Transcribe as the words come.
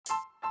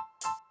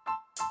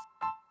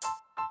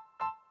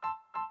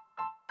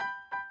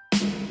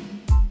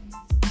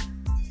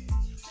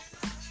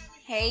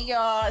Hey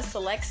y'all, it's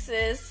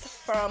Alexis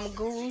from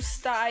Guru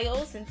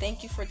Styles, and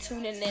thank you for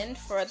tuning in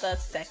for the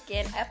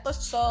second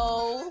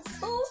episode.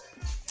 Boop.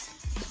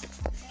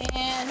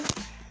 And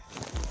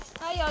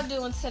how y'all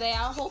doing today?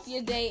 I hope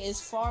your day is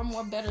far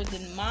more better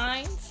than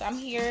mine. So I'm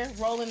here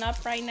rolling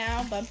up right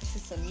now, bumping to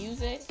some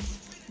music,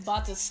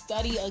 about to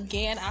study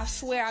again. I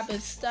swear I've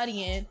been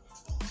studying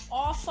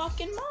all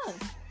fucking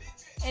month,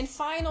 and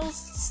finals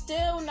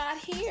still not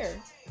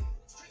here.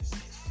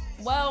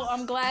 Well,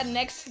 I'm glad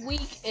next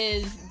week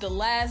is the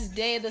last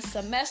day of the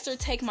semester.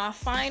 Take my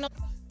finals.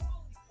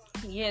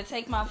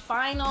 Take my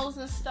finals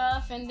and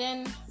stuff, and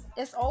then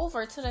it's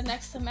over to the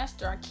next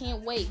semester. I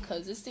can't wait,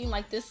 because it seemed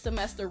like this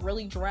semester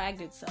really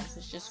dragged itself.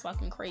 It's just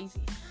fucking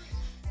crazy.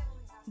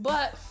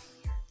 But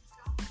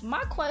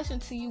my question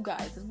to you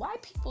guys is, why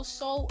people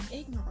so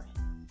ignorant?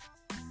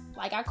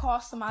 Like, I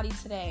called somebody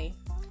today.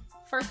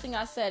 First thing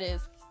I said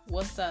is,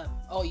 what's up?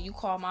 Oh, you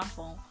call my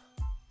phone.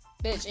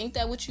 Bitch, ain't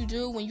that what you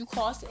do when you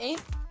call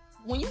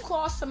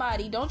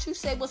somebody? Don't you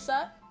say what's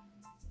up?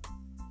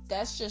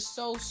 That's just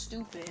so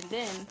stupid. And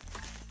then,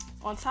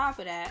 on top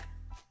of that,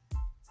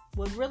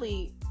 what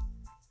really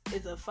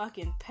is a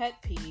fucking pet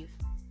peeve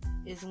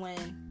is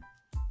when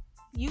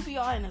you be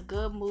all in a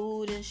good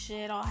mood and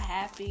shit, all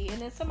happy, and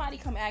then somebody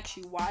come ask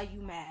you why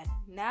you mad.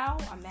 Now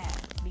I'm mad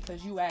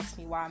because you asked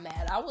me why I'm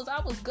mad. I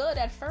was good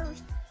at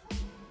first.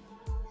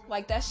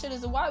 Like, that shit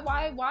is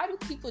why do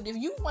people, if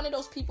you one of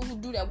those people who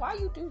do that, why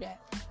you do that?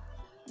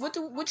 What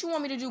you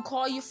want me to do?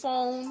 Call your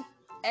phone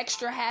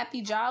extra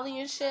happy,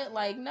 jolly and shit?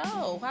 Like,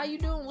 no. How you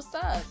doing? What's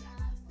up?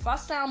 If I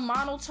sound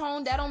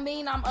monotone, that don't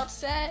mean I'm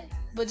upset.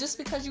 But just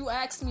because you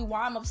asked me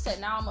why I'm upset,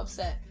 now I'm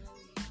upset.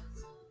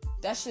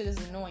 That shit is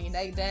annoying.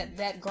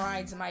 That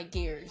grinds my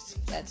gears.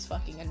 That's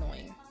fucking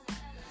annoying.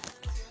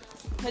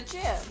 But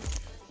yeah.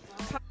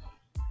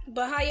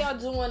 But how y'all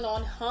doing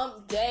on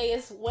hump day?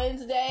 It's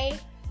Wednesday.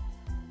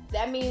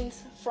 That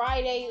means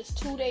Friday is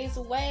 2 days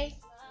away.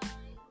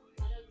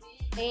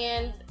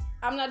 And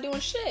I'm not doing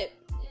shit.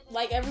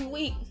 Like every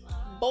week.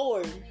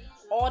 Bored.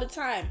 All the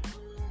time.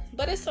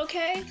 But it's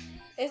okay.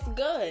 It's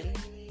good.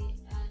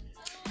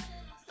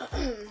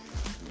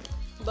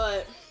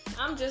 But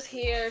I'm just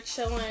here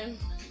chilling.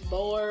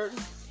 Bored.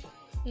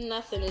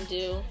 Nothing to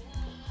do.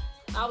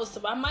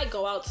 I might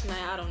go out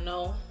tonight. I don't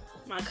know.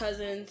 My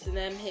cousins and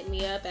them hit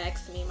me up,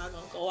 asked me, am I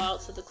going to go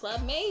out to the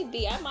club?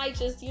 Maybe. I might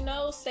just,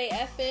 say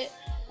F it.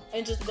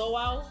 And just go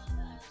out,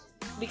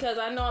 because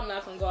I know I'm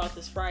not gonna go out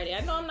this Friday.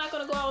 I know I'm not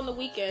gonna go out on the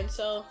weekend,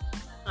 so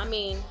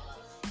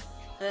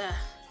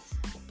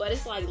but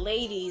it's like,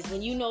 ladies,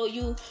 when you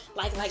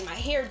like my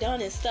hair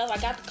done and stuff, I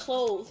got the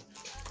clothes,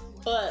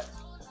 but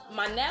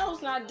my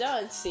nails not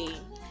done, see,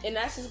 and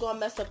that's just gonna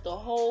mess up the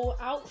whole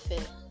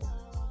outfit.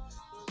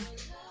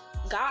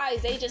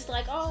 Guys, they just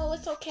like, oh,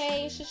 it's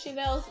okay, it's just your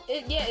nails.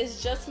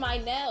 It's just my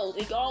nails.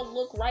 It all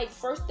look right.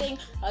 First thing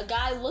a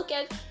guy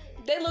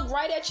they look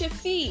right at your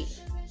feet.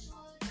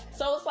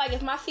 So it's like,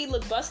 if my feet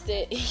look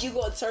busted, you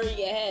gonna turn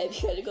your head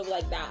because you're gonna be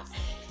like, nah,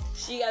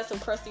 she got some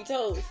crusty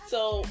toes.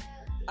 So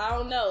I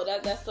don't know.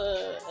 That's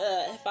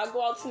if I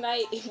go out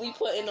tonight, we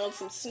putting on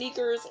some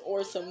sneakers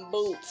or some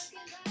boots,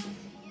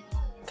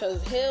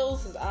 cause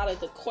heels is out of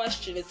the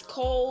question. It's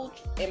cold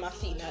and my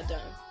feet not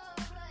done.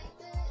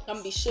 I'm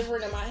gonna be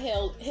shivering in my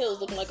heels,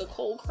 looking like a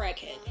cold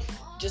crackhead.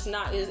 Just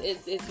not.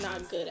 It's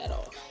not good at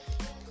all.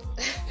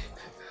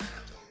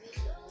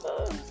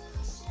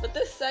 But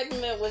this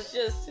segment was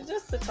just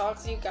to talk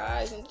to you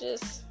guys and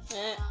just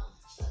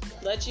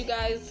let you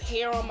guys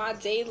hear on my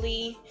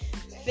daily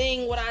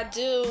thing what I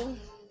do,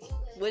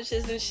 which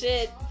isn't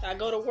shit. I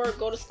go to work,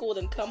 go to school,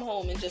 then come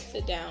home and just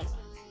sit down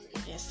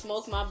and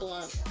smoke my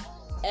blunt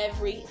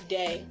every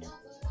day.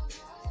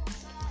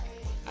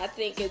 I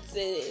think it's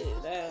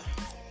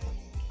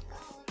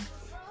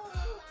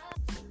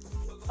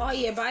Oh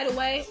yeah, by the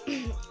way,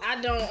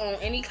 I don't own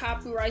any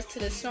copyrights to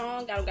the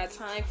song. I don't got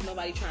time for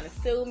nobody trying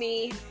to sue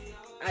me.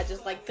 I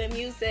just like the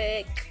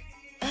music.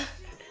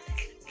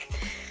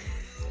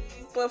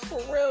 But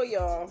for real,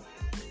 y'all,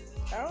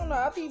 I don't know,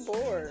 I be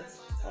bored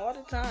all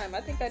the time.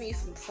 I think I need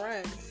some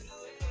friends.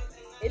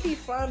 It'd be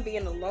fun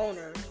being a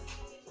loner.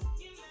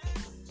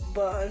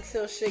 But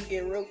until shit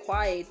get real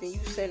quiet, then you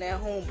sitting at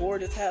home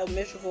bored as hell,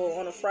 miserable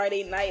on a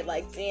Friday night,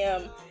 like,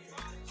 damn,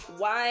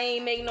 why I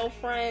ain't make no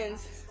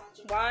friends?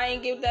 Why I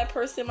ain't give that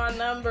person my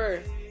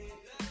number?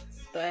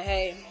 But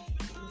hey,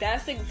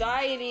 that's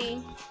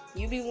anxiety.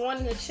 You be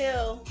wanting to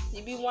chill.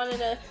 You be wanting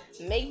to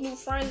make new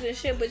friends and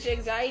shit, but your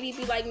anxiety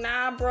be like,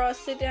 nah, bro,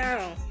 sit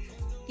down.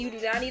 You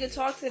do not need to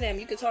talk to them.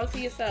 You can talk to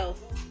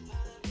yourself.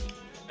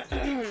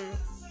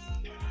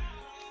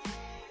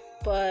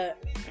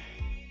 But,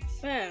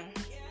 man.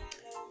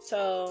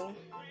 So,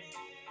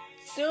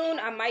 soon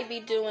I might be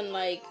doing,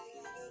 like,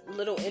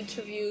 little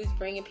interviews,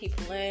 bringing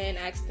people in,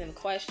 asking them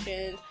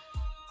questions.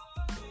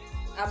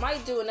 I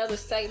might do another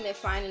segment,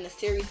 finding a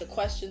series of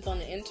questions on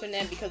the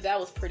internet, because that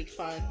was pretty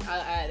fun.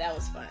 That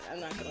was fun.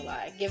 I'm not gonna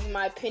lie. Giving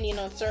my opinion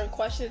on certain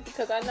questions,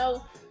 because I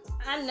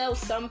know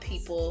some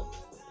people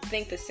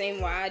think the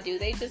same way I do.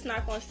 They just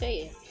not gonna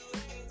say it.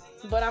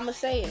 But I'm gonna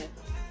say it.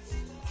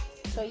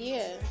 So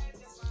yeah.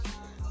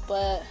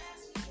 But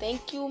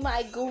thank you,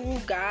 my guru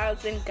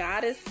gods and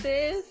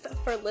goddesses,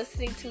 for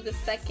listening to the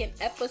second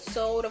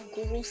episode of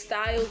Guru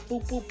Styles.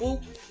 Boop, boop,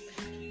 boop.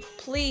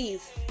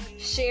 Please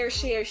share,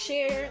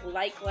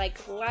 like.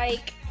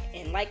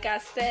 And like I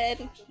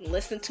said,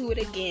 listen to it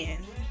again.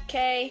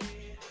 Okay?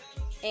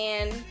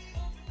 And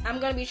I'm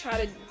gonna try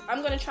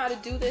to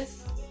do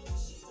this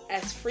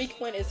as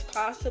frequent as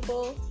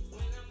possible.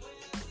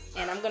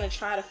 And I'm gonna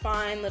try to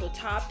find little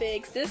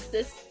topics. This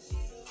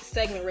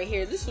segment right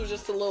here, this was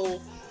just a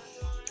little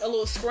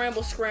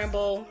scramble.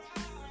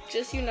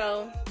 Just,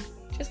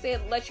 just to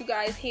let you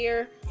guys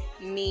hear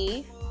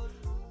me.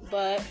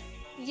 But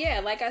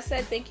yeah, like I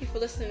said, thank you for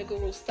listening to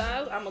Guru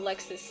Styles. I'm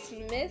Alexis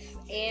Smith,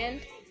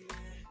 and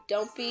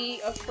don't be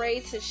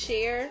afraid to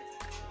share.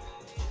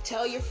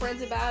 Tell your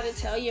friends about it.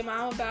 Tell your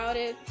mom about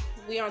it.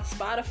 We on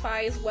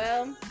Spotify as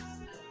well.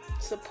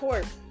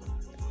 Support.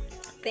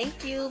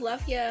 Thank you.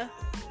 Love ya.